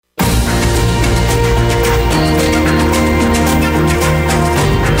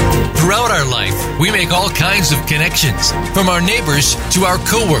We make all kinds of connections, from our neighbors to our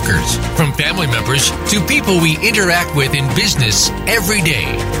coworkers, from family members to people we interact with in business every day.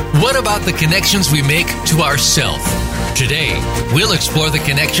 What about the connections we make to ourselves? Today, we'll explore the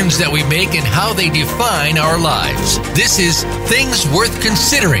connections that we make and how they define our lives. This is Things Worth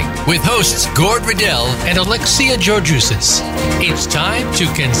Considering with hosts Gord Riddell and Alexia Georgiousis. It's time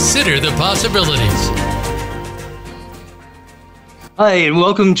to consider the possibilities. Hi, and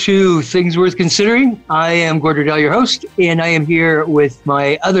welcome to Things Worth Considering. I am Gord Riddell, your host, and I am here with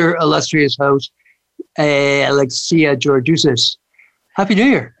my other illustrious host, Alexia Georgiousis. Happy New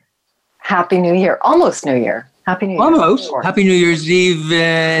Year. Happy New Year. Almost New Year. Happy New Year. Almost. Happy New Year's Eve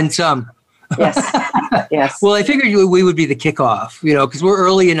and some. Yes. Yes. Well, I figured we would be the kickoff, because we're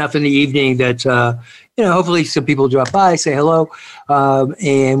early enough in the evening that, hopefully some people drop by, say hello,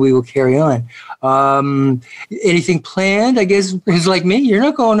 and we will carry on. Anything planned? I guess it's like me. You're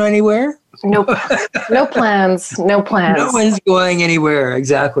not going anywhere. No plans. No plans. No one's going anywhere.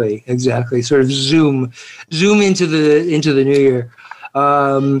 Exactly. Sort of zoom into the new year.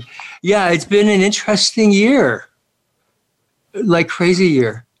 It's been an interesting year, like crazy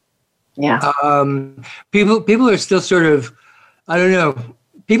year. Yeah. People are still sort of, I don't know.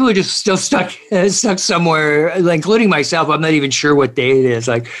 People are just still stuck somewhere, like, including myself. I'm not even sure what day it is.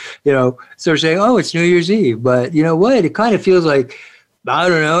 Like, sort of saying, oh, it's New Year's Eve. But you know what? It kind of feels like, I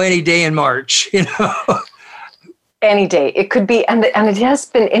don't know, any day in March, Any day. It could be. And it has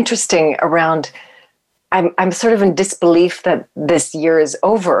been interesting around, I'm sort of in disbelief that this year is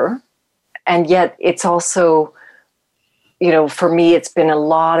over. And yet it's also, for me, it's been a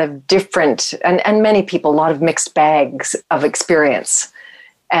lot of different, and many people, a lot of mixed bags of experience.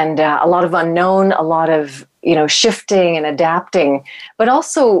 And a lot of unknown, a lot of, shifting and adapting. But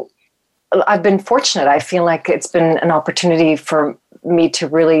also, I've been fortunate. I feel like it's been an opportunity for me to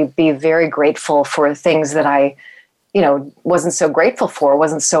really be very grateful for things that I, wasn't so grateful for,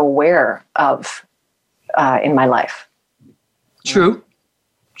 wasn't so aware of in my life. True.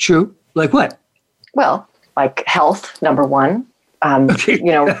 Like what? Well, like health, number one.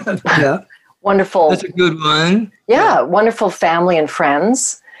 Yeah. Wonderful. That's a good one. Yeah, wonderful family and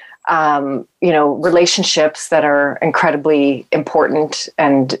friends. Relationships that are incredibly important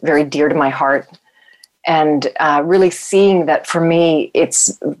and very dear to my heart. And really seeing that for me,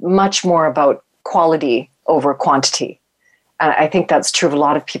 it's much more about quality over quantity. I think that's true of a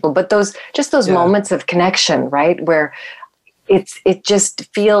lot of people. But those moments of connection, right, where it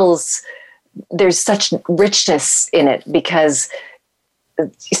just feels there's such richness in it, because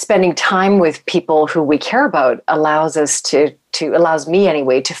spending time with people who we care about allows me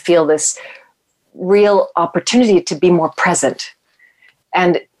anyway to feel this real opportunity to be more present.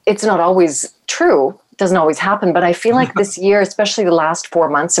 And it's not always true, doesn't always happen, but I feel like this year, especially the last 4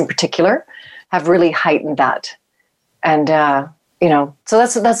 months in particular, have really heightened that. And so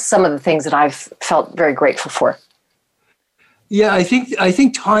that's some of the things that I've felt very grateful for. Yeah, I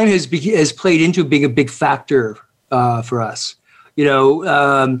think time has played into being a big factor for us.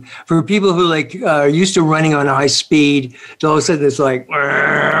 For people who are used to running on high speed, all of a sudden it's like,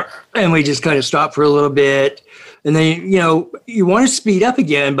 and we just kind of stop for a little bit. And then, you want to speed up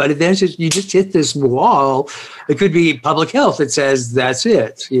again, but then you just hit this wall. It could be public health that says that's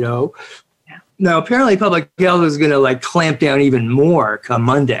it, Yeah. Now, apparently public health is going to clamp down even more come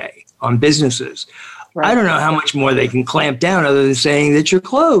Monday on businesses. Right. I don't know how much more they can clamp down other than saying that you're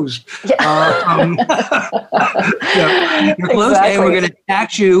closed. Yeah. You're closed, exactly. And we're going to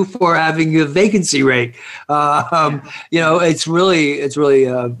tax you for having a vacancy rate. It's really.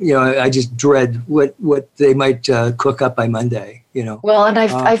 I just dread what they might cook up by Monday. Well, and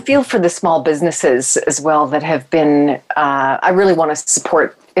I feel for the small businesses as well that have been. I really want to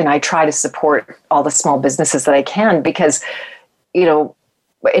support, and I try to support all the small businesses that I can, because,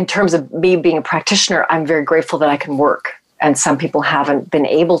 in terms of me being a practitioner, I'm very grateful that I can work, and some people haven't been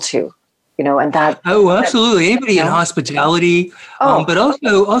able to, and that. Oh, absolutely. Anybody in hospitality, but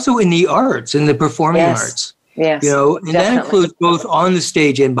also in the arts, in the performing arts. Yes. And definitely. that includes both on the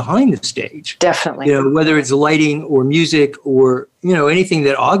stage and behind the stage. Definitely. Whether it's lighting or music or, anything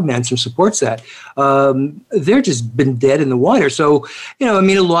that augments or supports that, they're just been dead in the water. So, a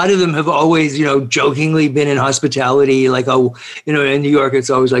lot of them have always, jokingly been in hospitality, in New York, it's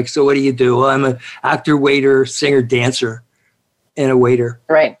always like, so what do you do? Well, I'm an actor, waiter, singer, dancer. And a waiter.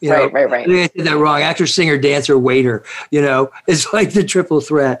 Right. I think I said that wrong. Actor, singer, dancer, waiter. It's like the triple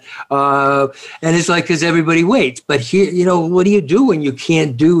threat. And it's like, because everybody waits. But here, what do you do when you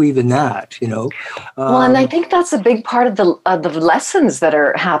can't do even that, Well, and I think that's a big part of the lessons that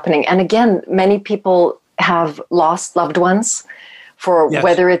are happening. And again, many people have lost loved ones for Yes.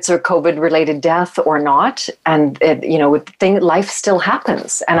 whether it's a COVID-related death or not. And, life still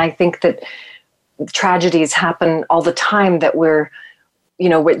happens. And I think that tragedies happen all the time that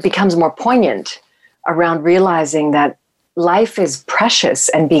it becomes more poignant around realizing that life is precious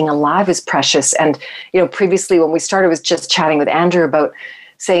and being alive is precious. And, previously when we started, I was just chatting with Andrew about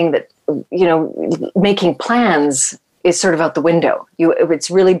saying that, making plans is sort of out the window.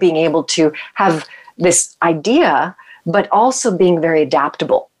 It's really being able to have this idea, but also being very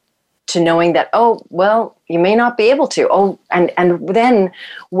adaptable to knowing that, you may not be able to. And then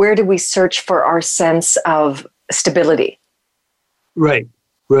where do we search for our sense of stability? Right.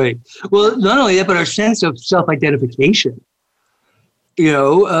 Well, not only that, but our sense of self-identification.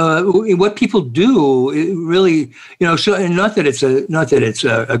 What people do, it really, so, and not that it's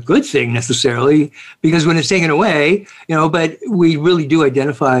a good thing necessarily, because when it's taken away, but we really do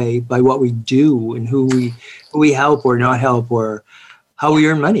identify by what we do and who we help or not help, or how we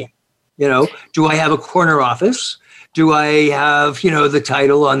earn money. Do I have a corner office? Do I have, the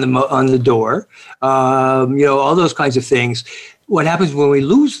title on the door? All those kinds of things. What happens when we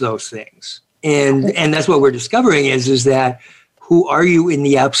lose those things? And that's what we're discovering is that who are you in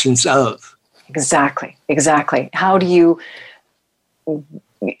the absence of? Exactly. How do you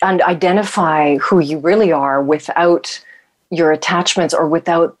identify who you really are without your attachments or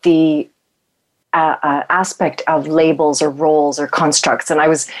without the aspect of labels or roles or constructs? And I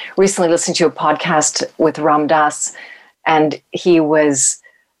was recently listening to a podcast with Ram Dass, and he was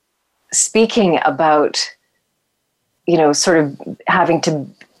speaking about, sort of having to,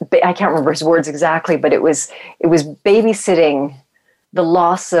 I can't remember his words exactly, but it was babysitting the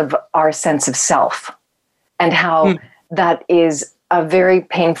loss of our sense of self, and how that is a very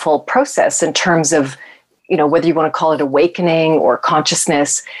painful process in terms of, whether you want to call it awakening or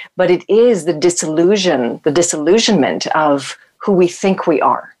consciousness, but it is the disillusionment of who we think we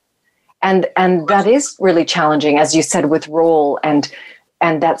are. And that is really challenging, as you said, with role and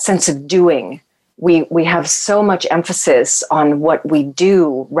that sense of doing. We have so much emphasis on what we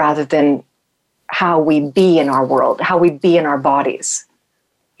do rather than how we be in our world, how we be in our bodies.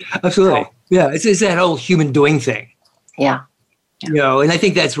 Absolutely. Yeah. It's that whole human doing thing. Yeah. And I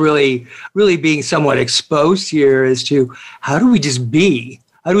think that's really, really being somewhat exposed here as to how do we just be?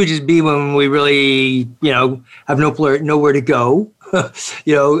 How do we just be when we really, have nowhere to go?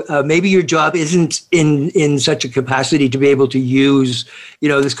 Maybe your job isn't in such a capacity to be able to use,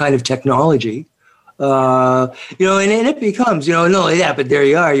 this kind of technology. And it becomes, not only that, but there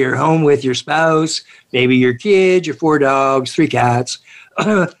you are, you're home with your spouse, maybe your kids, your 4 dogs, 3 cats,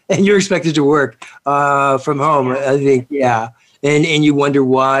 and you're expected to work from home. I think, yeah. And you wonder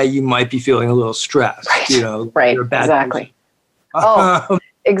why you might be feeling a little stressed, Right, you're a bad exactly. person.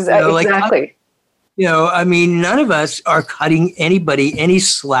 Exactly. None of us are cutting anybody any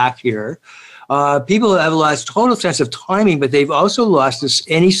slack here. People have lost total sense of timing, but they've also lost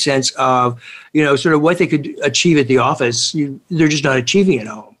any sense of, sort of what they could achieve at the office. They're just not achieving at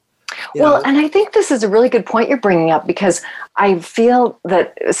home. And I think this is a really good point you're bringing up, because I feel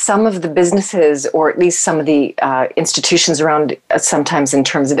that some of the businesses, or at least some of the institutions around, sometimes in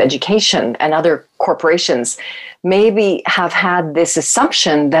terms of education and other corporations, maybe have had this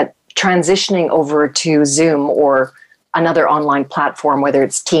assumption that transitioning over to Zoom or another online platform, whether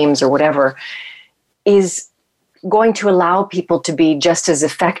it's Teams or whatever, is going to allow people to be just as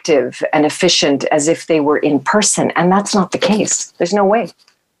effective and efficient as if they were in person. And that's not the case. There's no way.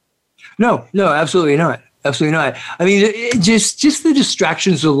 No, absolutely not. Absolutely not. Just the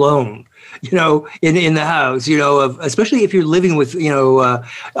distractions alone, in the house, especially if you're living with,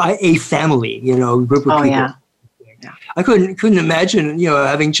 a family, group of people. Yeah. I couldn't imagine,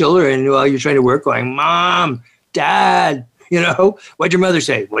 having children while you're trying to work going, Mom, Dad, what'd your mother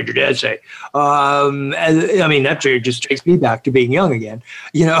say? What'd your dad say? That just takes me back to being young again,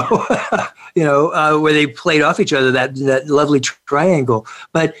 where they played off each other, that lovely triangle.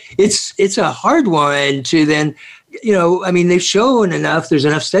 But it's a hard one to then, they've shown there's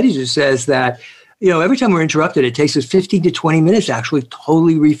enough studies that says that, every time we're interrupted, it takes us 15 to 20 minutes to actually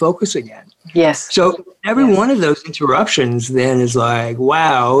totally refocus again. Yes. So every one of those interruptions then is like,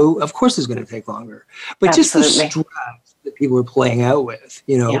 wow, of course it's going to take longer. But Absolutely. Just the stress that people are playing out with,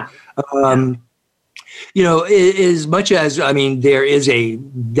 as much as, there is a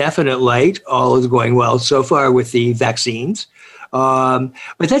definite light, all is going well so far with the vaccines. But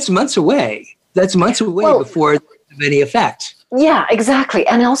that's months away. Before it has any effect. Yeah, exactly.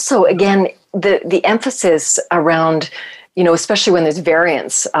 And also, again, the emphasis around, especially when there's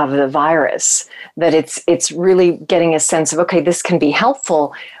variants of the virus, that it's really getting a sense of, okay, this can be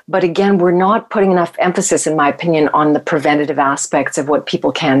helpful, But again, we're not putting enough emphasis, in my opinion, on the preventative aspects of what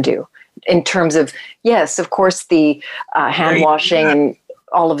people can do in terms of, yes, of course, the hand washing and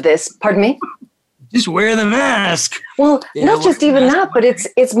all of this. Pardon me? Just wear the mask. Well, not just even that, but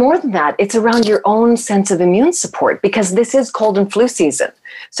it's more than that. It's around your own sense of immune support, because this is cold and flu season.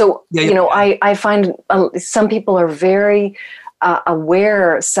 So, I find some people are very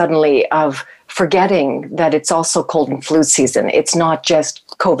aware suddenly of forgetting that it's also cold and flu season. It's not just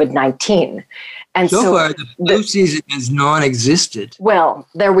COVID-19. And so far, the flu season has non-existed. Well,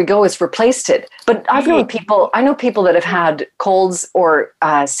 there we go. It's replaced it. But I know people that have had colds or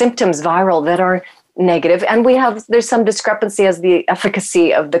symptoms viral that are negative. And there's some discrepancy as the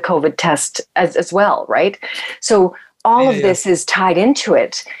efficacy of the COVID test as well, right? So all of this is tied into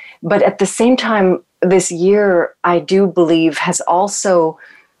it. But at the same time, this year, I do believe, has also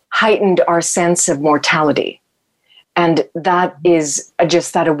heightened our sense of mortality. And that is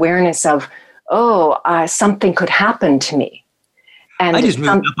just that awareness of, something could happen to me. And I just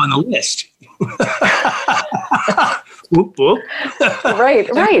moved up on the list. Whoop, whoop. Right.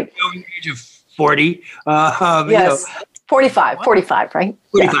 Over the age of 40. Yes, 45, right?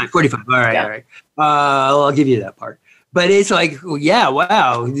 45. 45. All right. I'll give you that part. But it's like,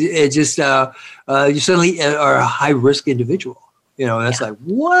 wow. It just, you suddenly are a high-risk individual. That's like,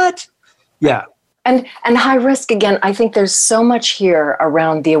 what? Yeah. And high risk, again, I think there's so much here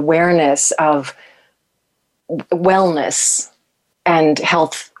around the awareness of wellness and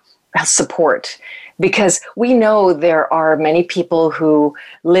health support, because we know there are many people who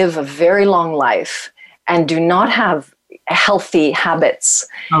live a very long life and do not have healthy habits.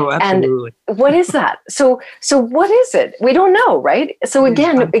 Oh, absolutely. And what is that? So what is it? We don't know, right? So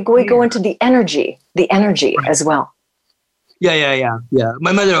again, we go into the energy right. as well. Yeah.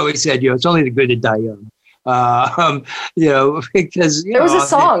 My mother always said, it's only the good to die young. Because there was a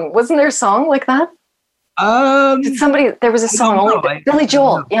song. Wasn't there a song like that? There was a song. Billy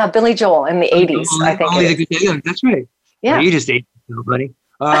Joel. Yeah, Billy Joel in the 80s, I think. Only the good to die young. That's right. Yeah. You just ate buddy.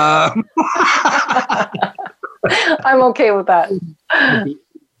 I'm okay with that.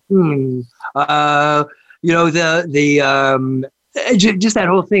 Just that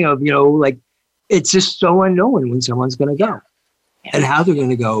whole thing of, it's just so unknown when someone's going to go. And how they're going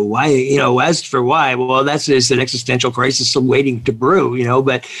to go. Why? As for why, well, that's just an existential crisis waiting to brew.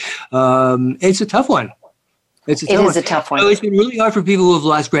 But it's a tough one. It is a tough one. It's been really hard for people who have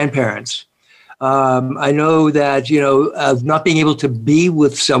lost grandparents. I know that of not being able to be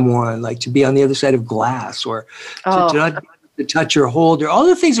with someone, like to be on the other side of glass, or to not to touch or hold, or all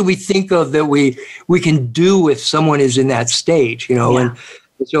the things that we think of that we can do with someone who's in that state. And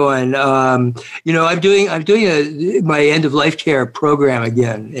so on. I'm doing my end of life care program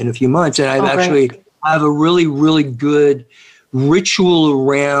again in a few months, and I have a really, really good ritual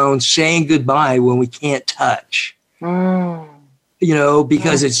around saying goodbye when we can't touch.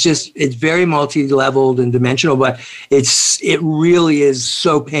 Because it's very multi-leveled and dimensional, but it really is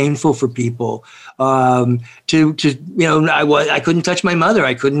so painful for people. I couldn't touch my mother,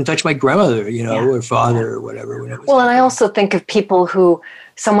 I couldn't touch my grandmother, or father or whatever. And I also think of people who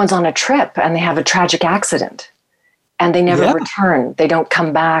someone's on a trip and they have a tragic accident and they never return. They don't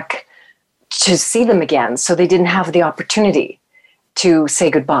come back to see them again. So they didn't have the opportunity to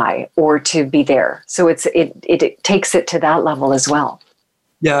say goodbye or to be there. So it takes it to that level as well.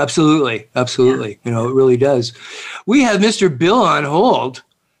 Yeah, absolutely. Absolutely. It really does. We have Mr. Bill on hold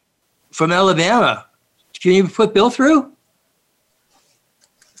from Alabama. Can you put Bill through?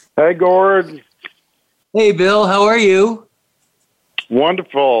 Hey, Gord. Hey, Bill. How are you?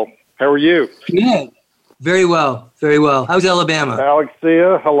 Wonderful. How are you? Good. Very well. Very well. How's Alabama?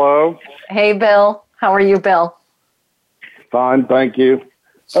 Alexia, hello. Hey, Bill. How are you, Bill? Fine, thank you.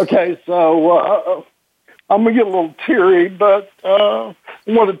 Okay, so I'm going to get a little teary, but I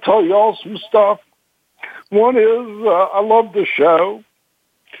want to tell you all some stuff. One is I love the show,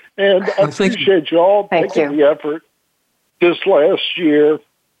 and I appreciate you all taking the effort this last year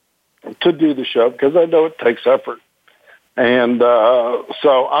to do the show, because I know it takes effort. And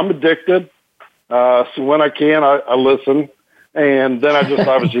so I'm addicted. So when I can, I listen. And then I just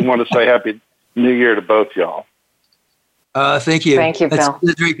obviously want to say Happy New Year to both y'all. Thank you. Thank you, Bill.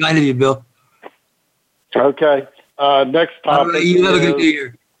 That's very kind of you, Bill. Okay. Next topic. You have a good New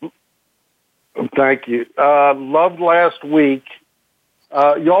Year. Thank you. Loved last week.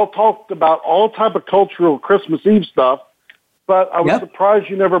 Y'all talked about all type of cultural Christmas Eve stuff, but I was surprised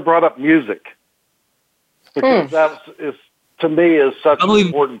you never brought up music. Because that is, to me, is such an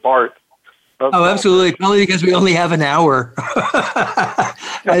important part. Absolutely. Probably because we only have an hour. I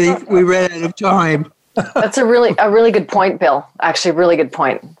think we ran out of time. That's a really good point, Bill. Actually, really good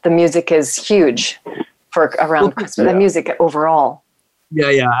point. The music is huge for around Christmas. The music overall.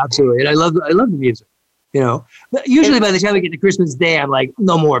 Yeah, absolutely. And I love the music. But usually by the time we get to Christmas Day, I'm like,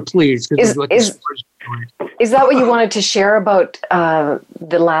 no more, please. Is that what you wanted to share about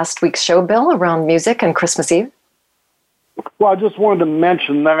the last week's show, Bill, around music and Christmas Eve? Well, I just wanted to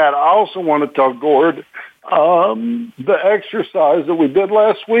mention that. I also want to tell Gord the exercise that we did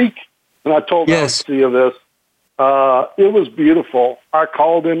last week, and I told Nancy of this. It was beautiful. I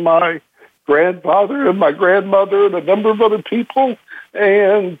called in my grandfather and my grandmother and a number of other people,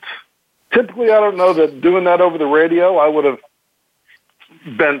 and typically I don't know that doing that over the radio I would have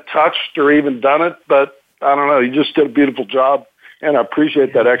been touched or even done it, but I don't know. You just did a beautiful job, and I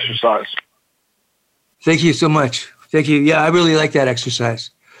appreciate that exercise. Thank you so much. Thank you. Yeah, I really like that exercise.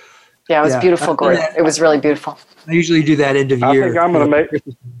 Yeah, it was beautiful, Gordon. It was really beautiful. I usually do that end of year. I think I'm going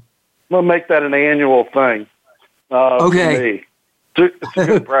to make that an annual thing. Okay. For me. It's a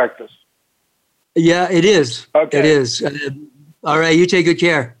good practice. Yeah, it is. Okay. It is. All right, you take good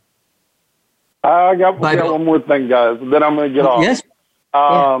care. I got one more thing, guys, and then I'm going to get off. Yes.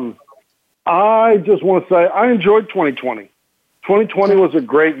 I just want to say I enjoyed 2020. 2020 was a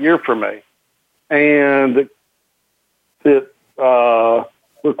great year for me, and it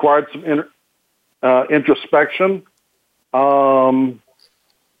required some introspection, but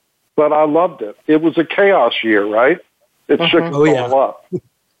I loved it. It was a chaos year, right? It shook it all up.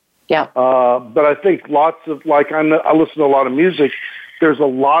 Yeah. But I think I listen to a lot of music. There's a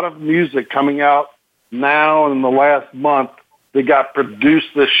lot of music coming out now and in the last month that got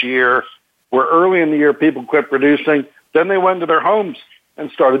produced this year, where early in the year people quit producing. Then they went to their homes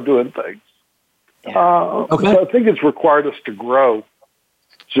and started doing things. Yeah. So I think it's required us to grow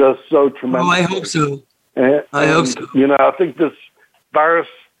just so tremendously. I hope so. I hope so. I think this virus,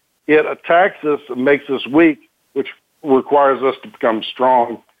 it attacks us and makes us weak, which requires us to become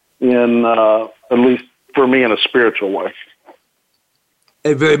strong in, at least for me, in a spiritual way.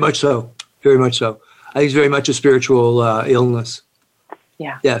 Very much so. Very much so. I think it's very much a spiritual illness.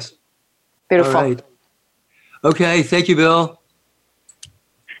 Yeah. Yes. Beautiful. All right. Okay. Thank you, Bill.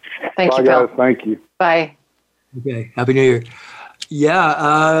 Thank you, Bill. Guys. Thank you. Bye. Okay. Happy New Year.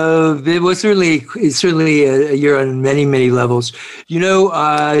 Yeah, it was certainly a year on many, many levels.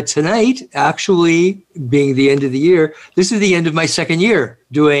 Tonight, actually being the end of the year, this is the end of my second year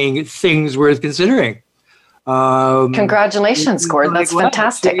doing Things Worth Considering. Congratulations, Gord. That's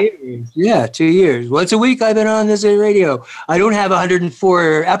fantastic. 2 years. Yeah, 2 years. Once a week I've been on this radio. I don't have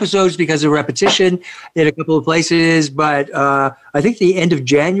 104 episodes because of repetition in a couple of places, but I think the end of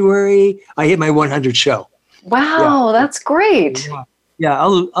January, I hit my 100 show. Wow, that's great. Yeah,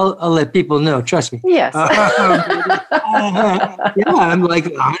 I'll let people know. Trust me. Yes. I'm like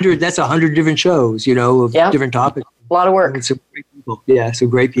 100. That's 100 different shows, of different topics. A lot of work. And some great people. Yeah, some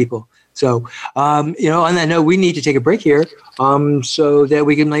great people. So, on that note, we need to take a break here, so that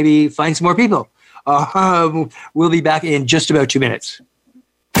we can maybe find some more people. We'll be back in just about 2 minutes.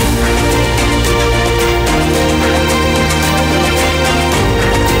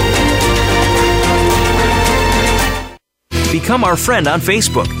 Become our friend on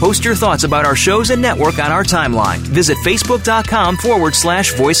Facebook. Post your thoughts about our shows and network on our timeline. Visit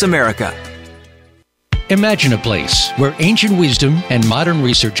facebook.com/Voice America. Imagine a place where ancient wisdom and modern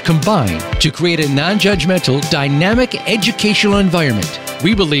research combine to create a non-judgmental, dynamic educational environment.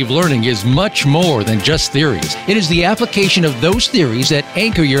 We believe learning is much more than just theories. It is the application of those theories that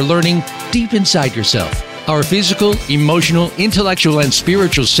anchor your learning deep inside yourself. Our physical, emotional, intellectual, and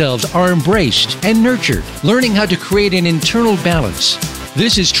spiritual selves are embraced and nurtured, learning how to create an internal balance.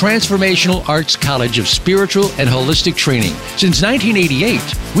 This is Transformational Arts College of Spiritual and Holistic Training. Since 1988,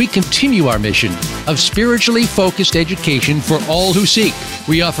 we continue our mission of spiritually focused education for all who seek.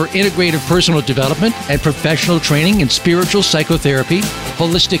 We offer integrative personal development and professional training in spiritual psychotherapy,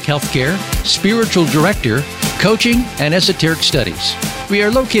 holistic healthcare, spiritual director, coaching, and esoteric studies. We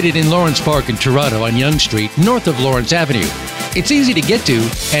are located in Lawrence Park in Toronto on Yonge Street, north of Lawrence Avenue. It's easy to get to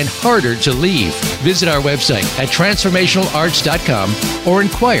and harder to leave. Visit our website at transformationalarts.com or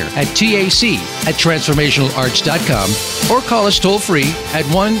inquire at TAC@transformationalarts.com or call us toll free at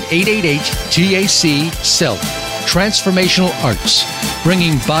 1-888-TAC-SELF. Transformational Arts,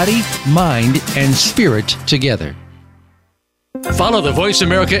 bringing body, mind, and spirit together. Follow the Voice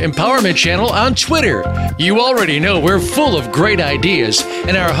America Empowerment Channel on Twitter. You already know we're full of great ideas,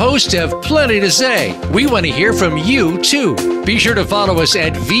 and our hosts have plenty to say. We want to hear from you, too. Be sure to follow us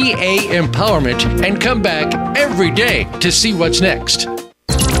at VA Empowerment and come back every day to see what's next.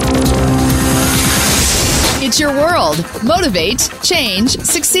 It's your world. Motivate, change,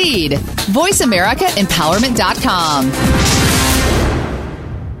 succeed. VoiceAmericaEmpowerment.com.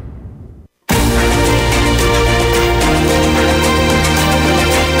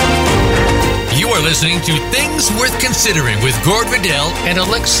 You are listening to Things Worth Considering with Gord Riddell and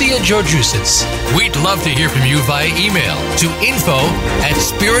Alexia Georgiousis. We'd love to hear from you via email to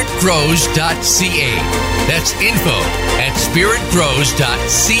info@spiritgrows.ca. That's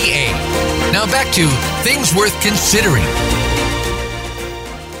info@spiritgrows.ca. Now back to Things Worth Considering.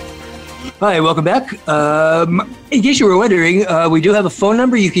 Hi, welcome back. In case you were wondering, we do have a phone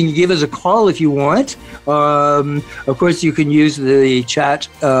number. You can give us a call if you want. Of course, you can use the chat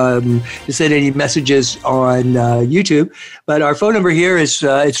to send any messages on YouTube. But our phone number here is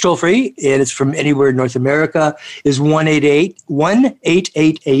it's toll free, and it's from anywhere in North America. Is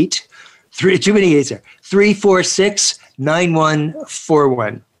 1-888 too many 8s there,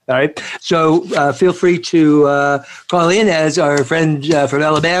 346-9141. All right. So feel free to call in, as our friend from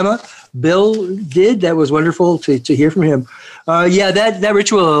Alabama, Bill, did. That was wonderful to hear from him. That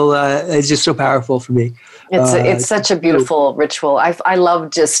ritual is just so powerful for me. It's such a beautiful ritual. I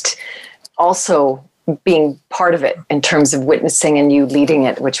love just also being part of it in terms of witnessing and you leading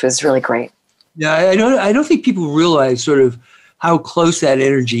it, which was really great. Yeah, I don't think people realize sort of how close that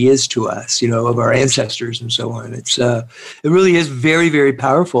energy is to us, of our ancestors and so on. It really is very, very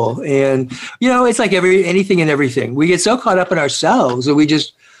powerful. And, it's like anything and everything. We get so caught up in ourselves that we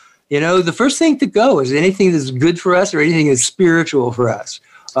just, the first thing to go is anything that's good for us or anything that's spiritual for us.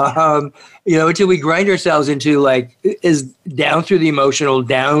 Until we grind ourselves into is down through the emotional,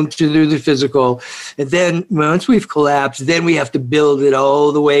 down through the physical. And then once we've collapsed, then we have to build it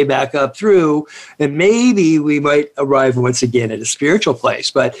all the way back up through. And maybe we might arrive once again at a spiritual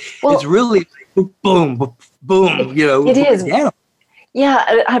place. But it's really boom, boom, It is. Down.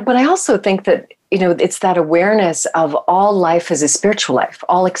 Yeah. But I also think that, it's that awareness of all life as a spiritual life,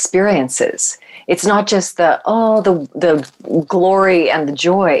 all experiences. It's not just the glory and the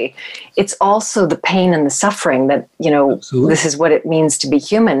joy. It's also the pain and the suffering that, Absolutely. This is what it means to be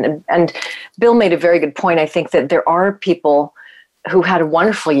human. And Bill made a very good point. I think that there are people who had a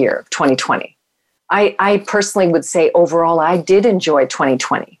wonderful year of 2020. I personally would say overall, I did enjoy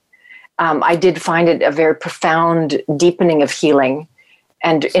 2020. I did find it a very profound deepening of healing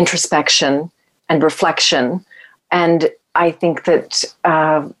and introspection and reflection. And I think that,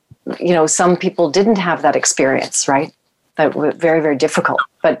 some people didn't have that experience, right? That was very, very difficult.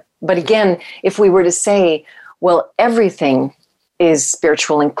 But again, if we were to say, well, everything is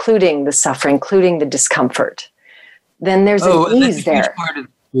spiritual, including the suffering, including the discomfort, then there's an ease there.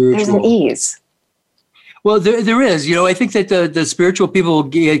 There's an ease. Well, there is. I think that the spiritual people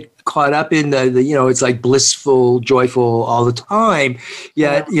get caught up in the it's like blissful, joyful all the time.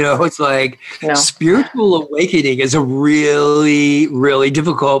 Yet, it's like spiritual awakening is a really, really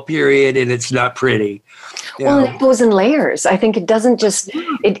difficult period, and it's not pretty. Well, it goes in layers. I think it doesn't just,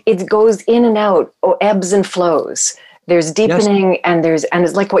 it goes in and out, or ebbs and flows. There's deepening, and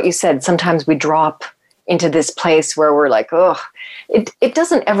it's like what you said, sometimes we drop into this place where we're like, it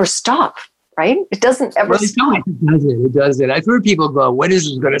doesn't ever stop. Right? It doesn't ever stop. It doesn't. I've heard people go, when is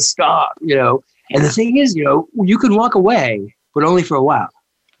this going to stop? And the thing is, you can walk away, but only for a while.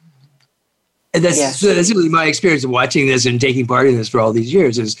 And that's really my experience of watching this and taking part in this for all these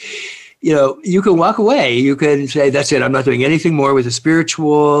years is, you can walk away. You can say, that's it. I'm not doing anything more with a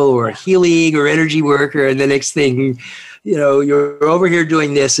spiritual or a healing or energy work. And the next thing, you're over here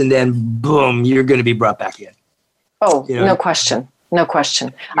doing this, and then boom, you're going to be brought back in. Oh, no question. No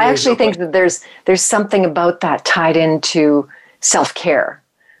question. I actually think that there's something about that tied into self-care,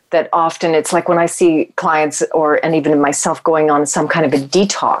 that often it's like when I see clients and even myself going on some kind of a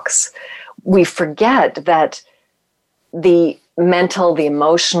detox, we forget that the mental, the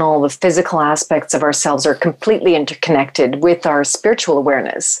emotional, the physical aspects of ourselves are completely interconnected with our spiritual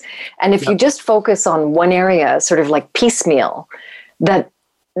awareness. And if you just focus on one area, sort of like piecemeal, that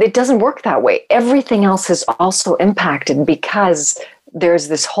it doesn't work that way. Everything else is also impacted because there's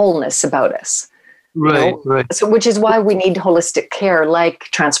this wholeness about us. Right. So, which is why we need holistic care, like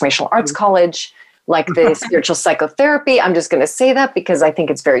Transformational Arts College, like the spiritual psychotherapy. I'm just going to say that because I think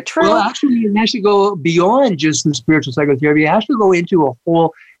it's very true. Well, actually, it has to go beyond just the spiritual psychotherapy. It has to go into a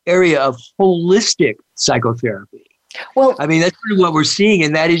whole area of holistic psychotherapy. Well, I mean, that's sort of what we're seeing,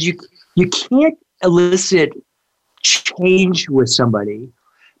 and that is you can't elicit change with somebody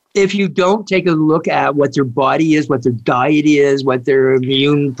if you don't take a look at what their body is, what their diet is, what their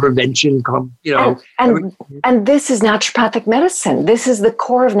immune prevention, and this is naturopathic medicine. This is the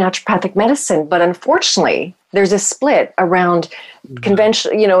core of naturopathic medicine. But unfortunately, there's a split around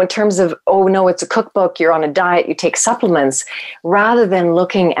conventional, in terms of, oh no, it's a cookbook, you're on a diet, you take supplements, rather than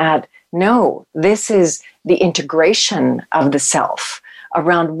looking at, no, this is the integration of the self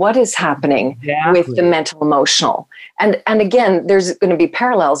around what is happening with the mental emotional. And again, there's going to be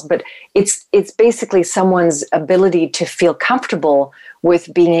parallels, but it's basically someone's ability to feel comfortable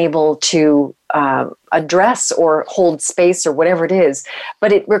with being able to address or hold space or whatever it is.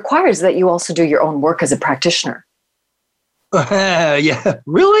 But it requires that you also do your own work as a practitioner. Yeah,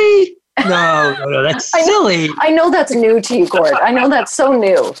 really? No, that's silly. I know that's new to you, Gord. I know that's so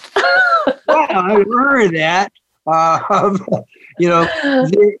new. Wow, I've heard that.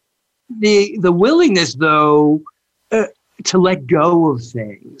 The willingness, though, to let go of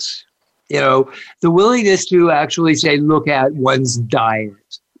things. The willingness to actually say, look at one's diet,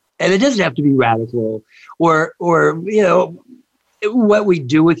 and it doesn't have to be radical, or what we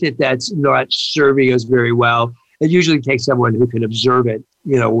do with it that's not serving us very well. It usually takes someone who can observe it.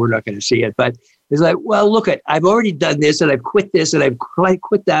 We're not going to see it, but it's like, well, look I've already done this, and I've quit this, and I've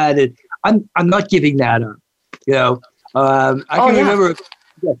quit that, and I'm not giving that up. I can remember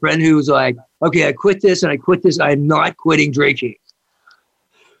a friend who was like, okay, I quit this and I quit this. I'm not quitting drinking.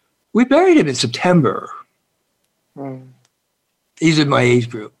 We buried him in September. He's in my age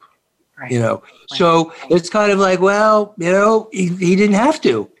group, Right. So it's kind of like, well, he didn't have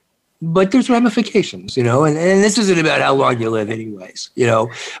to, but there's ramifications, and this isn't about how long you live anyways,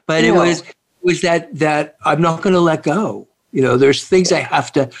 but it was that I'm not going to let go. There's things I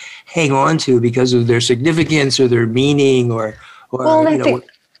have to hang on to because of their significance or their meaning or meaning.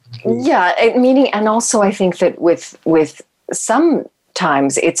 And also I think that with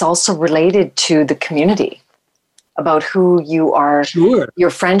sometimes it's also related to the community about who you are, your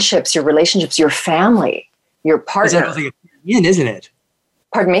friendships, your relationships, your family, your partner. That whole thing of fitting in, isn't it?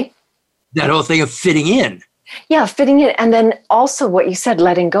 Pardon me? That whole thing of fitting in. Yeah, fitting in. And then also what you said,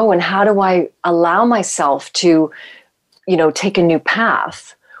 letting go. And how do I allow myself to, take a new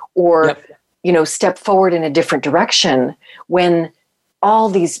path or, step forward in a different direction when all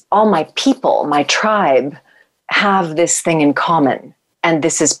my people, my tribe have this thing in common. And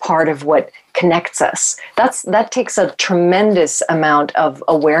this is part of what connects us. That takes a tremendous amount of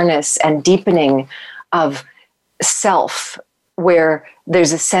awareness and deepening of self, where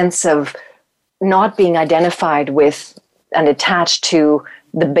there's a sense of not being identified with and attached to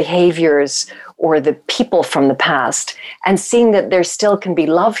the behaviors or the people from the past, and seeing that there still can be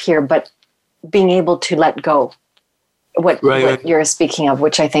love here, but being able to let go. What you're speaking of,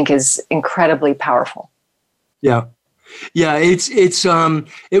 which I think is incredibly powerful. Yeah. Yeah, it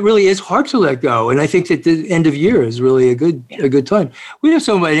really is hard to let go. And I think that the end of year is really a good time. We have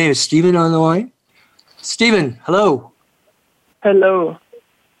someone by the name of Stephen on the line. Stephen, hello. Hello.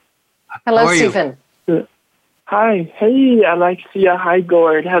 Hello, Stephen. Hi. Hey, Alexia. Hi,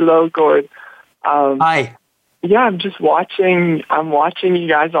 Gord. Hello, Gord. Hi. Yeah, I'm watching you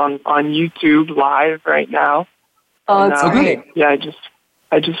guys on YouTube live right now. Oh, it's great. Yeah,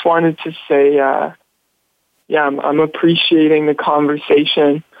 I just wanted to say, I'm appreciating the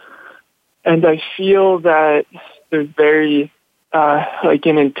conversation, and I feel that there's very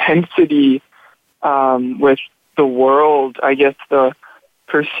an intensity with the world. I guess the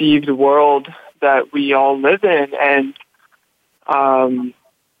perceived world that we all live in, and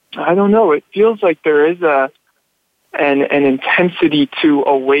I don't know. It feels like there is an intensity to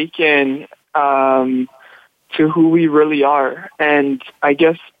awaken to who we really are, and I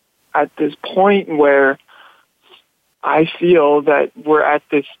guess at this point where I feel that we're at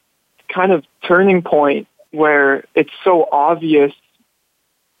this kind of turning point where it's so obvious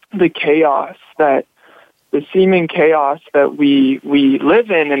the seeming chaos that we live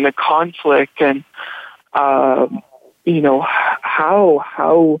in, and the conflict, and how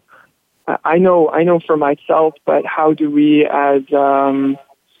I know for myself, but how do we as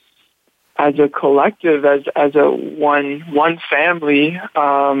a collective, as a one family,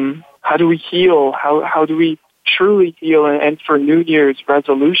 how do we heal? How do we truly heal? And for New Year's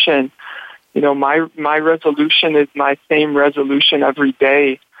resolution, my resolution is my same resolution every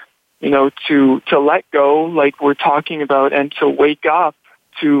day, to let go, like we're talking about, and to wake up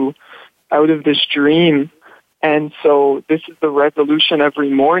out of this dream. And so this is the resolution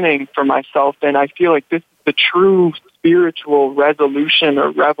every morning for myself. And I feel like this is the true spiritual resolution or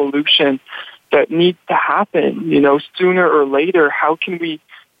revolution that needs to happen, sooner or later. How can we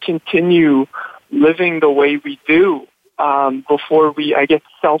continue living the way we do before we,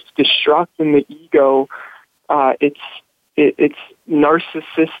 self-destruct in the ego? It's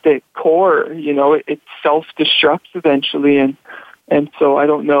narcissistic core, it self-destructs eventually. And so I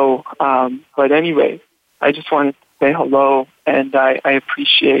don't know. But anyway, I just wanted to say hello, and I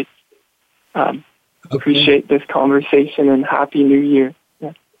appreciate this conversation, and Happy New Year.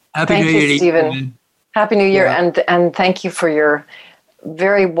 Yeah. Happy New Year, Year, Stephen. Happy New Year, and thank you for your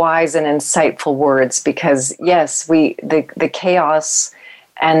very wise and insightful words, because yes, the chaos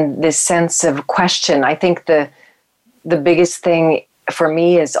and this sense of question, I think the biggest thing for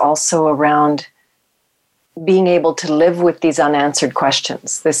me is also around being able to live with these unanswered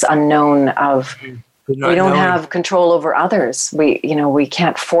questions, this unknown of we don't have control over others. We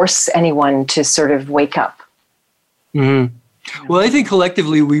can't force anyone to sort of wake up. Mm-hmm. Well, I think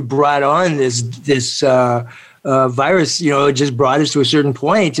collectively we brought on this virus. It just brought us to a certain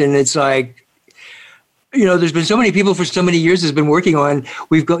point, and it's like, there's been so many people for so many years has been working on.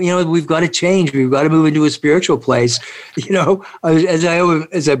 We've got to change. We've got to move into a spiritual place. As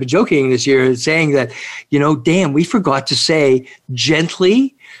I've been joking this year, saying that, damn, we forgot to say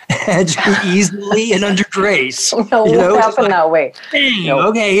gently and easily and under grace. No, it won't happen that way. Bang,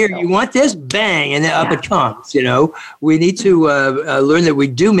 okay, here, you want this? Bang, and then up it comes. We need to learn that we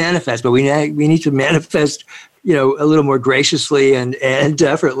do manifest, but we need to manifest, a little more graciously and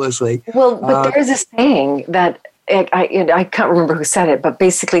effortlessly. Well, but there's a saying that I can't remember who said it, but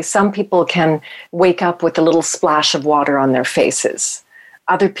basically some people can wake up with a little splash of water on their faces.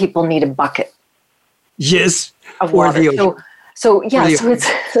 Other people need a bucket. Yes. Of water. So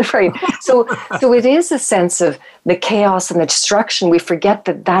it's right. So it is a sense of the chaos and the destruction. We forget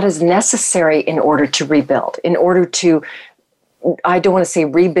that is necessary in order to rebuild, in order to, I don't want to say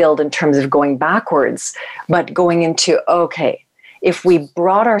rebuild in terms of going backwards, but going into, okay, if we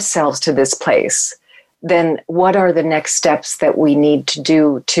brought ourselves to this place, then what are the next steps that we need to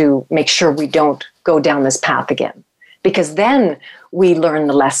do to make sure we don't go down this path again? Because then we learn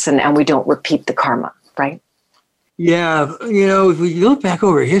the lesson and we don't repeat the karma, right? Yeah, if we look back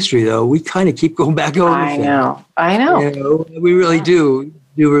over history, though, we kind of keep going back over. I know. We really do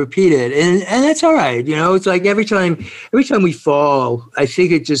repeat it, and that's all right. It's like every time we fall, I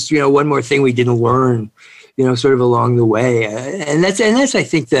think it's just one more thing we didn't learn, sort of along the way, and that's I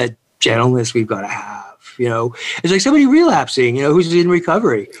think that gentleness we've got to have. It's like somebody relapsing, who's in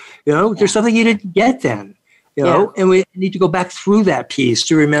recovery. There's something you didn't get then. And we need to go back through that piece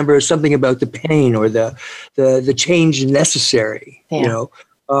to remember something about the pain or the change necessary.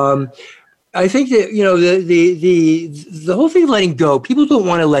 I think that the whole thing of letting go. People don't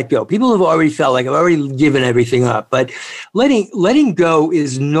want to let go. People have already felt like I've already given everything up. But letting go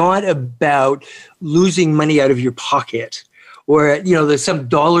is not about losing money out of your pocket, or there's some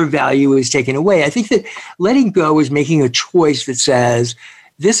dollar value is taken away. I think that letting go is making a choice that says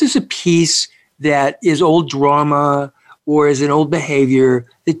this is a piece that is old drama or is an old behavior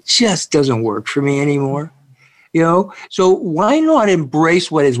that just doesn't work for me anymore. So why not embrace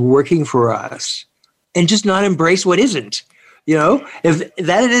what is working for us and just not embrace what isn't? If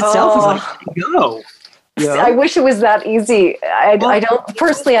that in itself is like, go. I wish it was that easy. I don't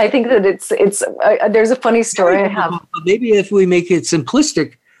personally. I think that it's. There's a funny story I have. Maybe if we make it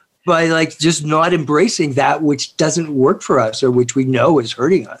simplistic, by just not embracing that which doesn't work for us or which we know is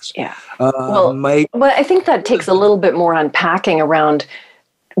hurting us. Yeah. But I think that takes a little bit more unpacking around,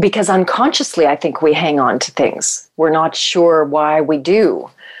 because unconsciously I think we hang on to things. We're not sure why we do.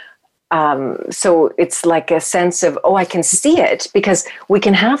 So it's like a sense of, I can see it, because we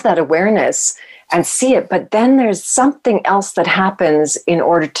can have that awareness and see it, but then there's something else that happens in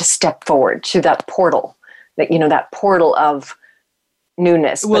order to step forward to that portal, that portal of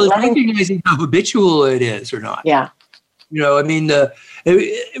newness. Well, it's recognizing how habitual it is or not. Yeah. Once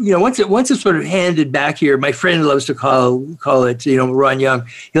it's sort of handed back here, my friend loves to call it, Ron Young,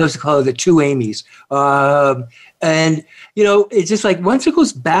 he loves to call it the two Amy's. And it's just like once it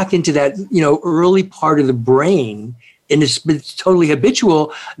goes back into that, early part of the brain and it's totally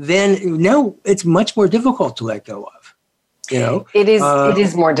habitual, then now it's much more difficult to let go of, It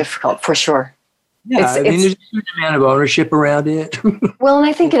is more difficult for sure. Yeah, there's a huge amount of ownership around it. Well, and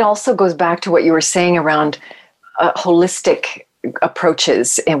I think it also goes back to what you were saying around holistic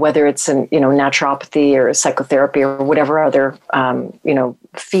approaches, and whether it's in naturopathy or psychotherapy or whatever other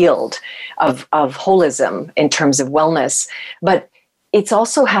field of holism in terms of wellness. But it's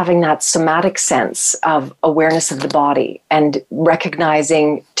also having that somatic sense of awareness of the body and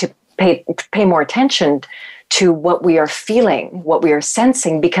recognizing to pay more attention to what we are feeling, what we are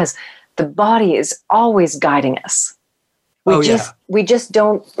sensing, because the body is always guiding us. We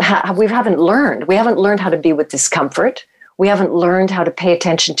haven't learned. We haven't learned how to be with discomfort. We haven't learned how to pay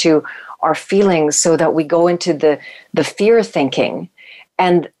attention to our feelings, so that we go into the fear thinking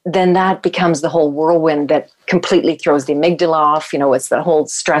And then that becomes the whole whirlwind that completely throws the amygdala off. It's the whole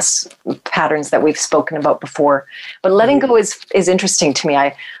stress patterns that we've spoken about before. But letting go is interesting to me.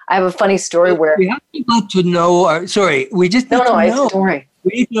 I have a funny story where we have people to know. We just need to know. Don't worry.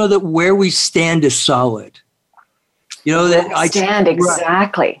 We need to know that where we stand is solid. That I stand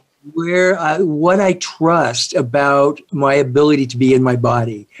exactly. Where what I trust about my ability to be in my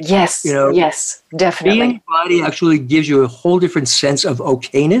body. Yes, yes, definitely. Being in your body actually gives you a whole different sense of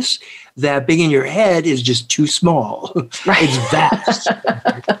okayness. That being in your head is just too small. Right. It's vast.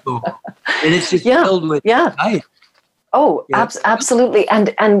 And it's just filled with anxiety. Oh, absolutely.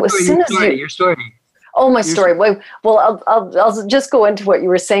 And as soon as your story. Oh, my story. Well, I'll just go into what you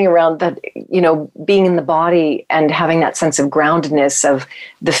were saying around that, being in the body and having that sense of groundedness of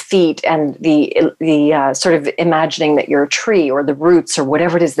the feet and the sort of imagining that you're a tree or the roots or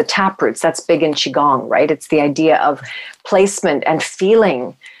whatever it is, the tap roots. That's big in Qigong, right? It's the idea of placement and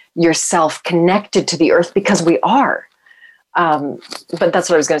feeling yourself connected to the earth because we are. But that's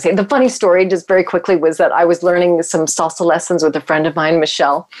what I was going to say. The funny story, just very quickly, was that I was learning some salsa lessons with a friend of mine,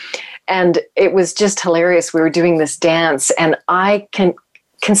 Michelle, and it was just hilarious. We were doing this dance, and I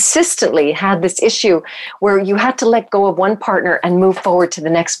consistently had this issue where you had to let go of one partner and move forward to the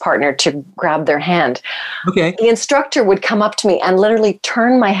next partner to grab their hand. Okay. The instructor would come up to me and literally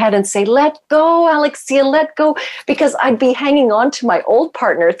turn my head and say, "Let go, Alexia, let go," because I'd be hanging on to my old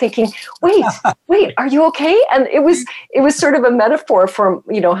partner thinking, wait, are you okay? And it was sort of a metaphor for,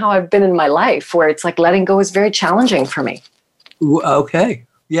 how I've been in my life, where it's like letting go is very challenging for me. Okay.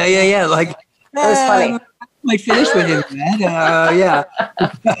 Yeah. Like, it was funny. Might finish with him, man.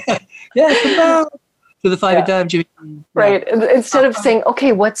 Yeah, to the 5 time, Jimmy. Right. Instead of saying,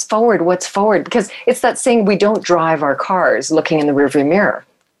 okay, what's forward? Because it's that saying, we don't drive our cars looking in the rearview mirror.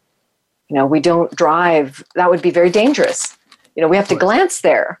 We don't drive. That would be very dangerous. We have to glance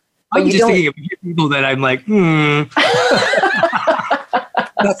there. I'm just thinking of people that I'm like,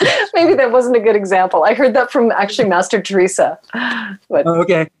 Maybe that wasn't a good example. I heard that from actually Master Teresa. But,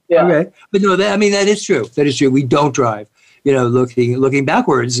 okay. Yeah. Okay. But no, that is true. That is true. We don't drive, looking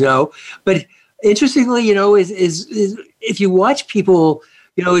backwards. But interestingly, is if you watch people,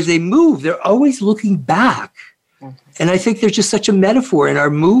 as they move, they're always looking back. Mm-hmm. And I think there's just such a metaphor in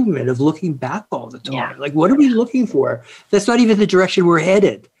our movement of looking back all the time. Yeah. Like, what are we looking for? That's not even the direction we're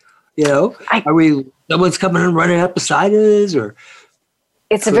headed. Are we? Someone's coming and running up beside us, or?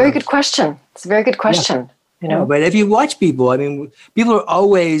 It's a very good question. Yeah. But if you watch people, people are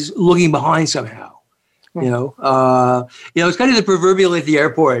always looking behind somehow. It's kind of the proverbial at the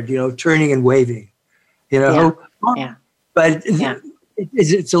airport, turning and waving. Yeah. But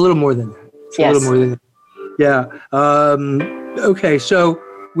it's a little more than that. It's a little more than that. Yeah. Okay, so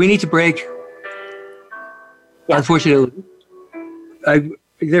we need to break. Yeah. Unfortunately,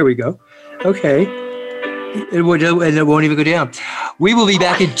 there we go. Okay. It won't even go down. We will be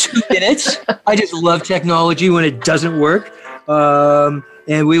back in 2 minutes. I just love technology when it doesn't work. And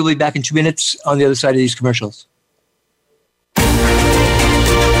we will be back in 2 minutes on the other side of these commercials.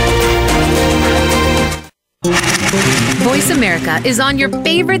 Voice America is on your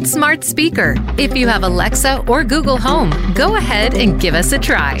favorite smart speaker. If you have Alexa or Google Home, go ahead and give us a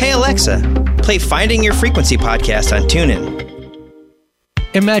try. Hey, Alexa, play Finding Your Frequency podcast on TuneIn.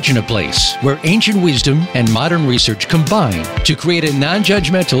 Imagine a place where ancient wisdom and modern research combine to create a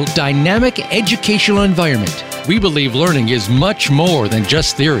non-judgmental, dynamic educational environment. We believe learning is much more than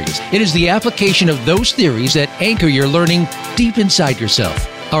just theories. It is the application of those theories that anchor your learning deep inside yourself.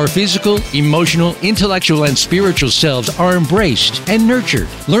 Our physical, emotional, intellectual, and spiritual selves are embraced and nurtured,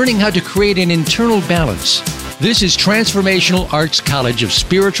 learning how to create an internal balance. This is Transformational Arts College of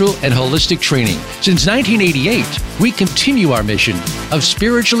Spiritual and Holistic Training. Since 1988, we continue our mission of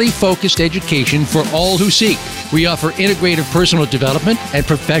spiritually focused education for all who seek. We offer integrative personal development and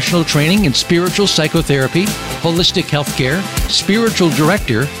professional training in spiritual psychotherapy, holistic healthcare, spiritual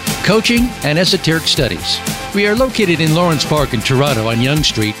director, coaching, and esoteric studies. We are located in Lawrence Park in Toronto on Yonge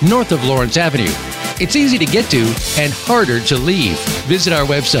Street, north of Lawrence Avenue. It's easy to get to and harder to leave. Visit our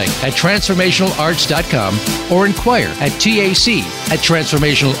website at transformationalarts.com or inquire at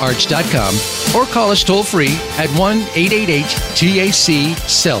TAC@transformationalarts.com or call us toll free at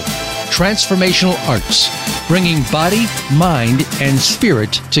 1-888-TAC-SELF. Transformational Arts, bringing body, mind, and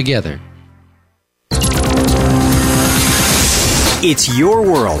spirit together. It's your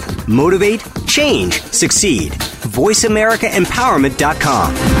world. Motivate, change, succeed.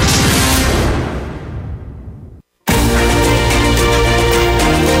 VoiceAmericaEmpowerment.com.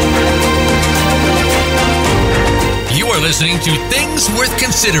 listening to Things Worth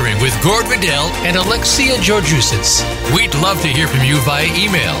Considering with Gord Riddell and Alexia Georgiousis. We'd love to hear from you via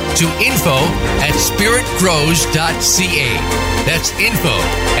email to info@spiritgrows.ca. That's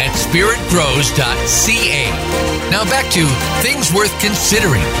info@spiritgrows.ca. Now back to Things Worth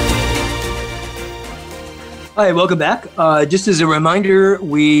Considering. Hi, welcome back. Just as a reminder,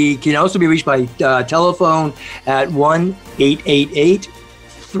 we can also be reached by telephone at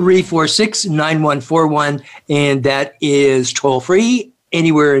 1-888-346-9141, and that is toll-free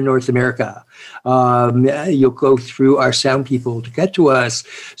anywhere in North America. You'll go through our sound people to get to us.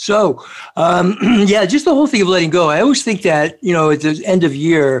 So, just the whole thing of letting go. I always think that, at the end of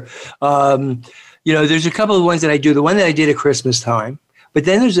year, there's a couple of ones that I do. The one that I did at Christmas time. But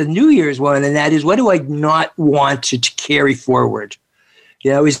then there's a New Year's one, and that is, what do I not want to carry forward?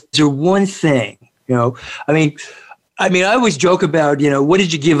 Is there one thing? I always joke about, what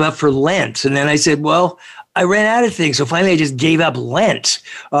did you give up for Lent? And then I said, well, I ran out of things, so finally I just gave up Lent.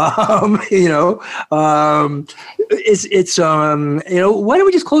 Why don't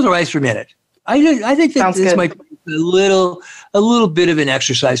we just close our eyes for a minute? I think that Sounds this good. might be a little bit of an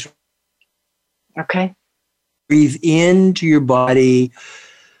exercise. Okay. Breathe into your body,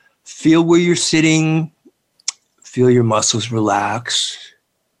 feel where you're sitting, feel your muscles relax,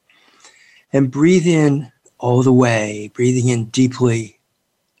 and breathe in all the way, breathing in deeply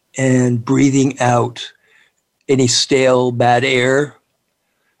and breathing out any stale, bad air,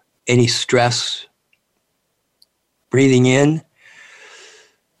 any stress. Breathing in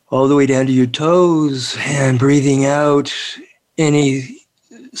all the way down to your toes and breathing out any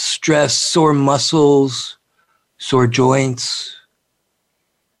stress, sore muscles, sore joints.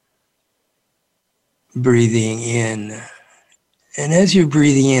 Breathing in. And as you're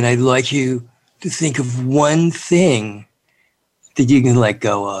breathing in, I'd like you to think of one thing that you can let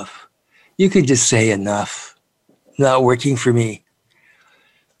go of. You could just say, enough, not working for me.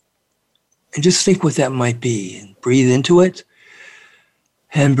 And just think what that might be. And breathe into it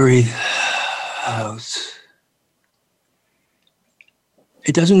and breathe out.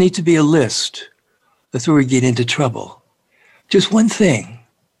 It doesn't need to be a list. That's where we get into trouble. Just one thing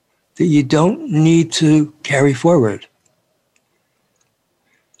that you don't need to carry forward.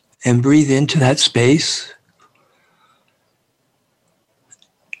 And breathe into that space.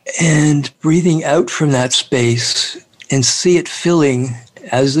 And breathing out from that space and see it filling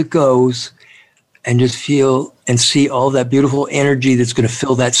as it goes, and just feel and see all that beautiful energy that's going to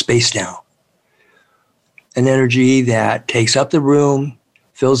fill that space now. An energy that takes up the room,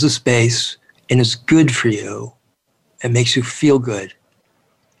 fills the space, and is good for you and makes you feel good.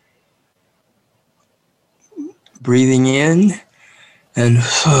 Breathing in and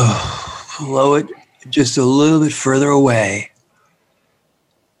blow it just a little bit further away.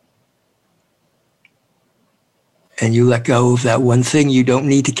 And you let go of that one thing you don't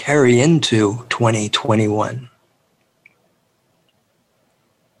need to carry into 2021.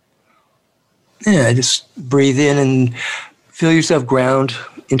 Yeah, just breathe in and feel yourself ground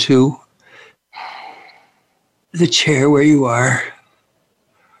into the chair where you are.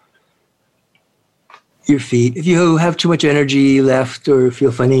 Your feet. If you have too much energy left or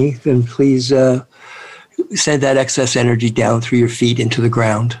feel funny, then please send that excess energy down through your feet into the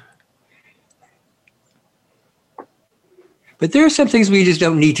ground. But there are some things we just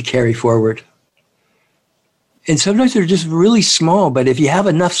don't need to carry forward. And sometimes they're just really small, but if you have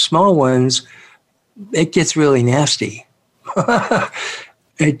enough small ones, it gets really nasty.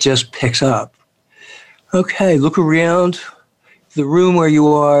 It just picks up. Okay, look around the room where you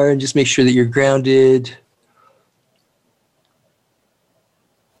are and just make sure that you're grounded.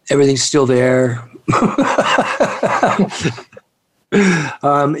 Everything's still there.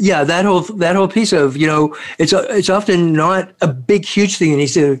 That whole piece of, it's often not a big, huge thing that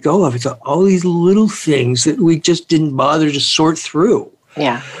needs to go of. It's all these little things that we just didn't bother to sort through.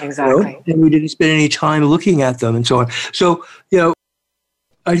 Yeah, exactly. And we didn't spend any time looking at them and so on. So,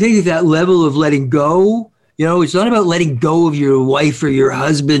 I think that level of letting go, it's not about letting go of your wife or your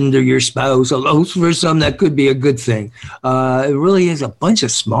husband or your spouse, although for some that could be a good thing. It really is a bunch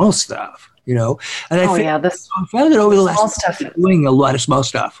of small stuff, And I found that over the last year, doing a lot of small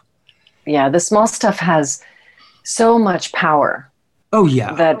stuff. Yeah, the small stuff has so much power. Oh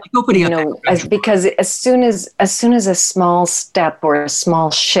yeah, that because as soon as a small step or a small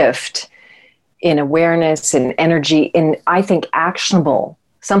shift in awareness and energy, in I think actionable.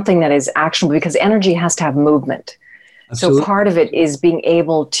 Something that is actionable, because energy has to have movement. Absolutely. So part of it is being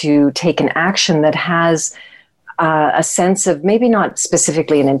able to take an action that has a sense of maybe not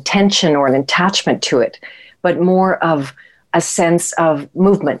specifically an intention or an attachment to it, but more of a sense of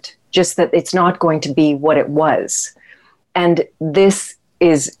movement, just that it's not going to be what it was. And this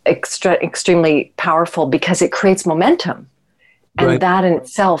is extremely powerful because it creates momentum. And that in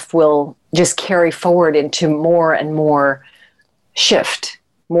itself will just carry forward into more and more shift,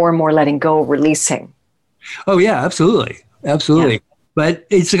 more and more letting go, releasing. Oh, yeah, absolutely. Absolutely. Yeah. But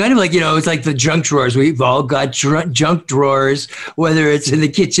it's kind of like, it's like the junk drawers. We've all got junk drawers, whether it's in the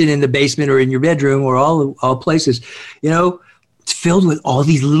kitchen, in the basement, or in your bedroom, or all places. It's filled with all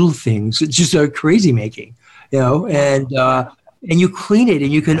these little things. It's just crazy making, and you clean it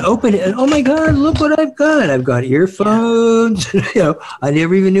and you can open it and, oh my God, look what I've got. I've got earphones. I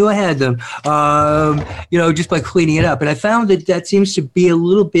never even knew I had them, just by cleaning it up. And I found that seems to be a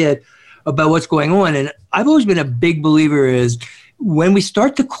little bit about what's going on. And I've always been a big believer is when we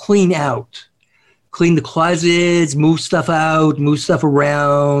start to clean the closets, move stuff out, move stuff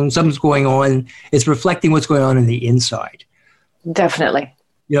around, something's going on, it's reflecting what's going on in the inside. Definitely.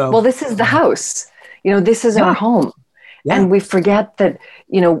 Well, this is the house. This is our home. Yeah. And we forget that,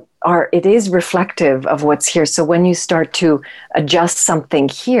 it is reflective of what's here. So when you start to adjust something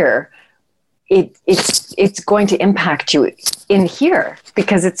here, it's going to impact you in here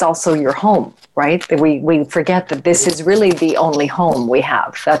because it's also your home, right? We forget that this is really the only home we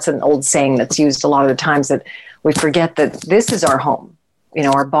have. That's an old saying that's used a lot of the times, that we forget that this is our home.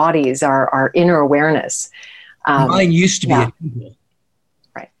 Our bodies, our inner awareness. Mine used to be a temple.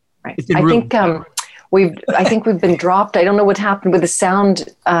 Right. I think we've been dropped. I don't know what happened with the sound.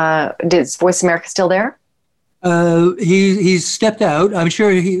 Is Voice America still there? He's stepped out. I'm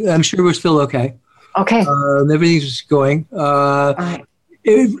sure we're still okay. Okay. Everything's going. All right.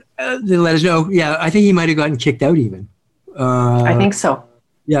 They let us know. Yeah, I think he might have gotten kicked out even. I think so.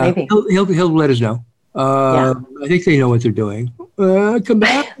 Yeah, maybe. He'll let us know. I think they know what they're doing. Come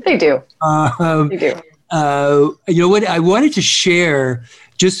back. They do. They do. You know what? I wanted to share,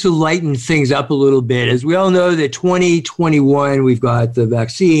 just to lighten things up a little bit. As we all know that 2021, we've got the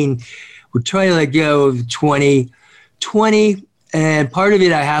vaccine. We're trying to let go of 2020. And part of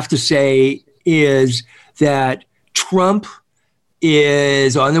it, I have to say, is that Trump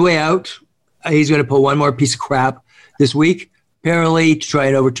is on the way out. He's going to pull one more piece of crap this week, apparently, to try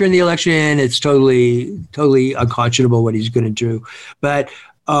and overturn the election. It's totally unconscionable what he's going to do. But,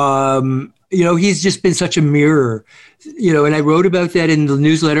 he's just been such a mirror, and I wrote about that in the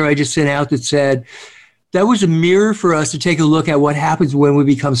newsletter I just sent out that said that was a mirror for us to take a look at what happens when we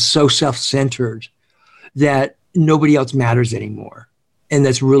become so self-centered that nobody else matters anymore. And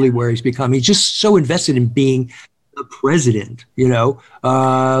that's really where he's become. He's just so invested in being the president,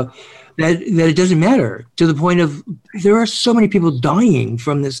 that it doesn't matter, to the point of there are so many people dying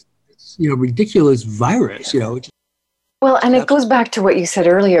from this, ridiculous virus, Well, and it goes back to what you said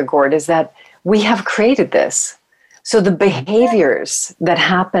earlier, Gord, is that we have created this. So the behaviors that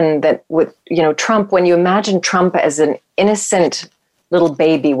happen that with, Trump, when you imagine Trump as an innocent little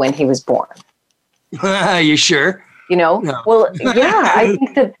baby when he was born. You sure? No. Well, yeah, I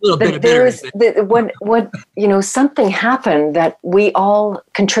think that there's what something happened that we all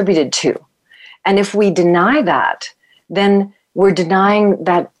contributed to. And if we deny that, then we're denying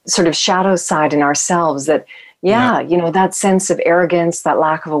that sort of shadow side in ourselves that, that sense of arrogance, that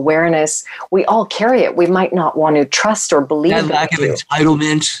lack of awareness, we all carry it. We might not want to trust or believe that lack of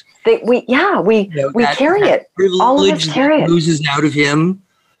entitlement. We carry it. All of us carry it. Loses out of him.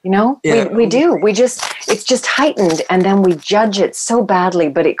 We do. It's just heightened, and then we judge it so badly,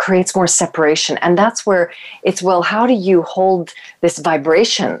 but it creates more separation. And that's where it's, how do you hold this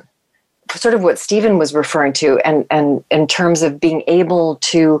vibration? Sort of what Stephen was referring to, and in terms of being able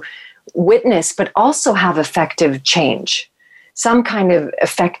to witness, but also have effective change, some kind of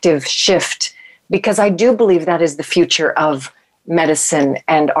effective shift, because I do believe that is the future of medicine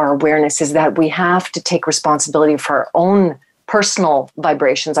and our awareness, is that we have to take responsibility for our own personal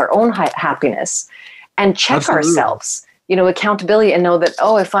vibrations, our own happiness, and check ourselves, accountability, and know that,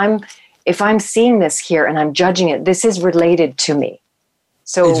 if I'm seeing this here and I'm judging it, this is related to me.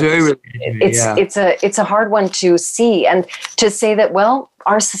 So it's very related. It's a hard one to see, and to say that,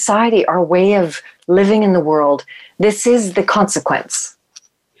 our society, our way of living in the world, this is the consequence.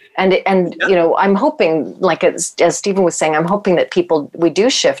 And I'm hoping, like as Stephen was saying, I'm hoping that we do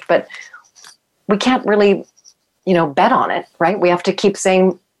shift, but we can't really bet on it, right? We have to keep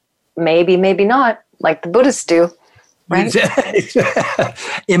saying maybe, maybe not, like the Buddhists do, right?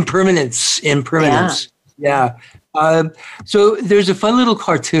 Impermanence. Yeah. So there's a fun little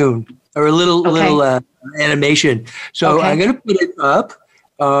cartoon or a little animation. So I'm going to put it up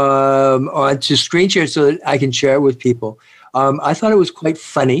onto screen share so that I can share it with people. I thought it was quite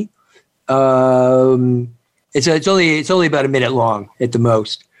funny. It's only about a minute long at the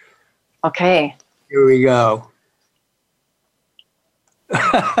most. Okay. Here we go.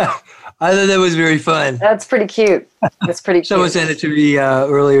 I thought that was very fun. That's pretty cute. That's pretty cute. Someone sent it to me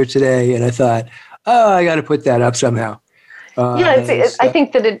earlier today, and I thought, oh, I got to put that up somehow. I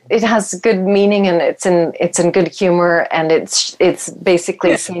think that it has good meaning, and it's in good humor, and it's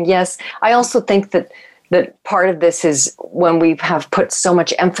basically saying yes. I also think that part of this is when we have put so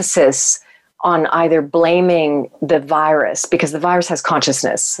much emphasis on either blaming the virus, because the virus has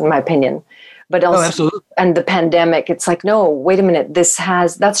consciousness, in my opinion, but also and the pandemic. It's like, no, wait a minute.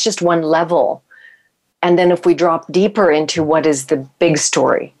 That's just one level, and then if we drop deeper into what is the big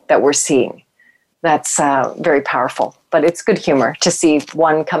story that we're seeing, that's very powerful. But it's good humor to see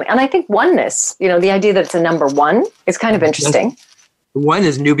one coming. And I think oneness, the idea that it's a number one is kind of interesting. One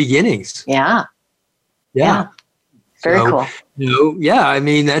is new beginnings. Yeah. Very cool. I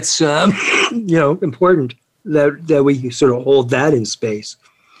mean, that's, important that we sort of hold that in space.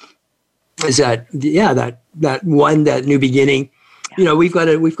 Is that one, that new beginning, we've got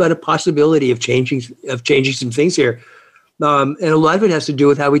a possibility of changing some things here. And a lot of it has to do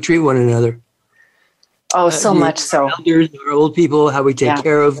with how we treat one another. Oh, so much so. Our elders, our old people, how we take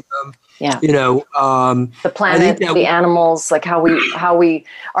care of them. Yeah. The planet, the animals, like how we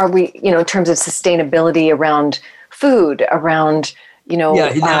are we, in terms of sustainability around food, around, all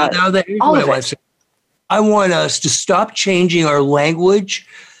of it. I want us to stop changing our language,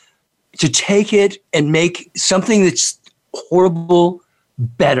 to take it and make something that's horrible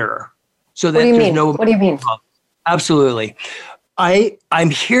better. So that what do you mean? Absolutely. I'm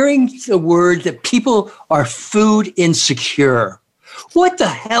hearing the word that people are food insecure. What the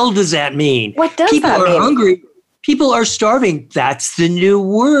hell does that mean? What does people that mean? People are hungry. People are starving. That's the new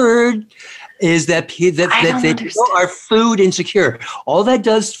word, is that people are food insecure. All that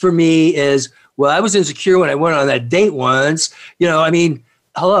does for me is, well, I was insecure when I went on that date once.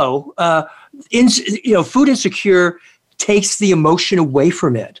 Hello. Food insecure takes the emotion away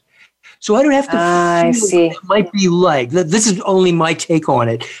from it. So I don't have to feel what it might be like. This is only my take on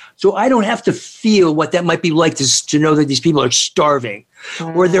it. So I don't have to feel what that might be like to know that these people are starving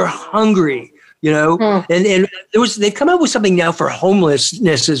or they're hungry, And they've come up with something now for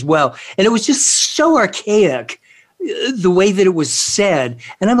homelessness as well. And it was just so archaic, the way that it was said.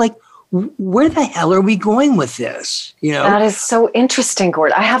 And I'm like, where the hell are we going with this? That is so interesting,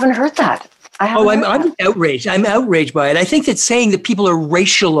 Gord. I haven't heard that. I'm outraged. I'm outraged by it. I think that saying that people are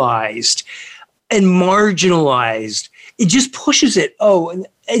racialized and marginalized, it just pushes it. Oh,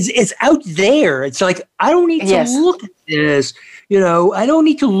 it's out there. It's like, I don't need to look at this. I don't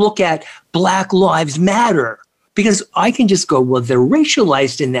need to look at Black Lives Matter, because I can just go, well, they're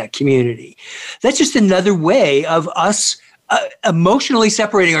racialized in that community. That's just another way of us emotionally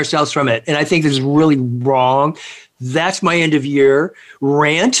separating ourselves from it. And I think this is really wrong. That's my end of year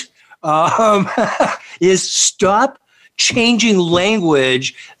rant. Is stop changing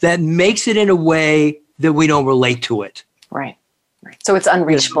language that makes it in a way that we don't relate to it. Right. So it's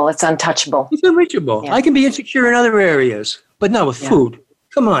unreachable. It's untouchable. It's unreachable. Yeah. I can be insecure in other areas, but not with food.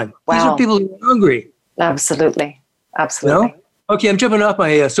 Come on. Wow. These are people who are hungry. Absolutely. Okay, I'm jumping off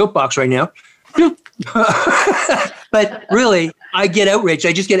my soapbox right now. But really, I get outraged.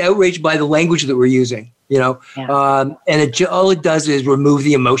 I just get outraged by the language that we're using. And all it does is remove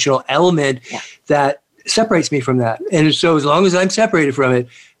the emotional element that separates me from that. And so as long as I'm separated from it,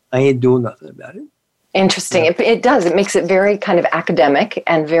 I ain't doing nothing about it. Interesting. Yeah. It does. It makes it very kind of academic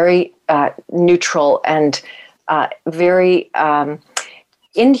and very neutral and very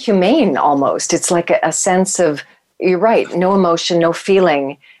inhumane almost. It's like a sense of, you're right, no emotion, no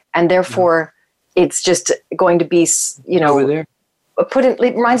feeling. And therefore, it's just going to be, over there. It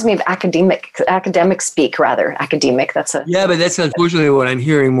reminds me of academic speak, rather. Academic, that's a... Yeah, but that's unfortunately what I'm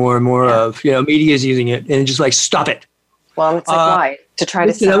hearing more and more of. Media is using it and just like, stop it. Well, it's like, why? To try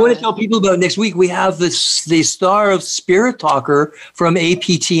to... I want to tell people about next week. We have the Star of Spirit Talker from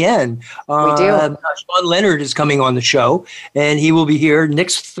APTN. We do. Sean Leonard is coming on the show, and he will be here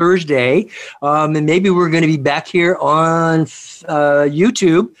next Thursday. And maybe we're going to be back here on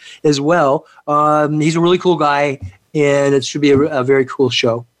YouTube as well. He's a really cool guy, and it should be a very cool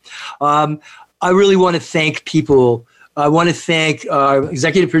show. I really want to thank people. I want to thank our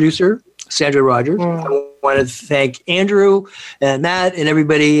executive producer, Sandra Rogers. I want to thank Andrew and Matt and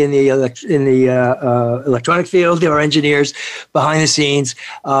everybody in the electronic field, our engineers behind the scenes,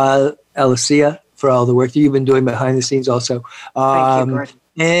 Alicia, for all the work that you've been doing behind the scenes also. Thank you, Gord.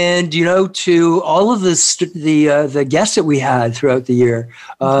 And, to all of the guests that we had throughout the year,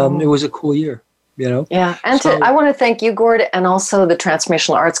 it was a cool year. Yeah. And I want to thank you, Gord, and also the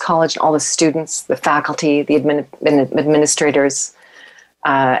Transformational Arts College and all the students, the faculty, the administrators,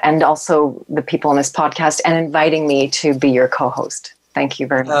 and also the people on this podcast, and inviting me to be your co-host. Thank you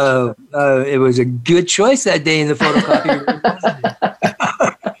very much. It was a good choice that day in the photocopier.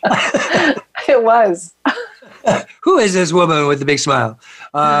 It was. Who is this woman with the big smile?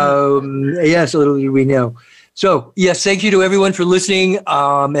 Yes, little do we know. So, yes, thank you to everyone for listening,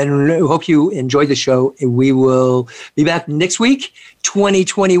 and hope you enjoyed the show. We will be back next week,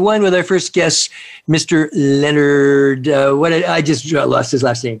 2021, with our first guest, Mr. Leonard. I just lost his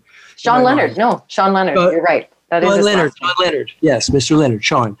last name. Sean Leonard. No, Sean Leonard. You're right. That is Leonard. Sean Leonard. Yes, Mr. Leonard.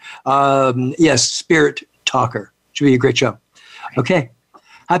 Sean. Yes, Spirit Talker. Should be a great show. Okay.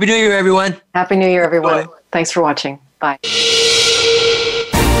 Happy New Year, everyone. Happy New Year, everyone. Bye. Thanks for watching. Bye.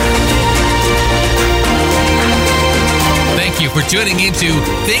 Thank you for tuning into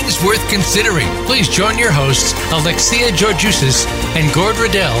Things Worth Considering. Please join your hosts, Alexia Georgiousis and Gord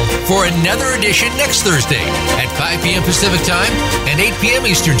Riddell, for another edition next Thursday at 5 p.m. Pacific Time and 8 p.m.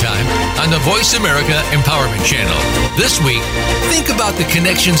 Eastern Time on the Voice America Empowerment Channel. This week, think about the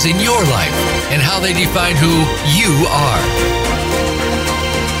connections in your life and how they define who you are.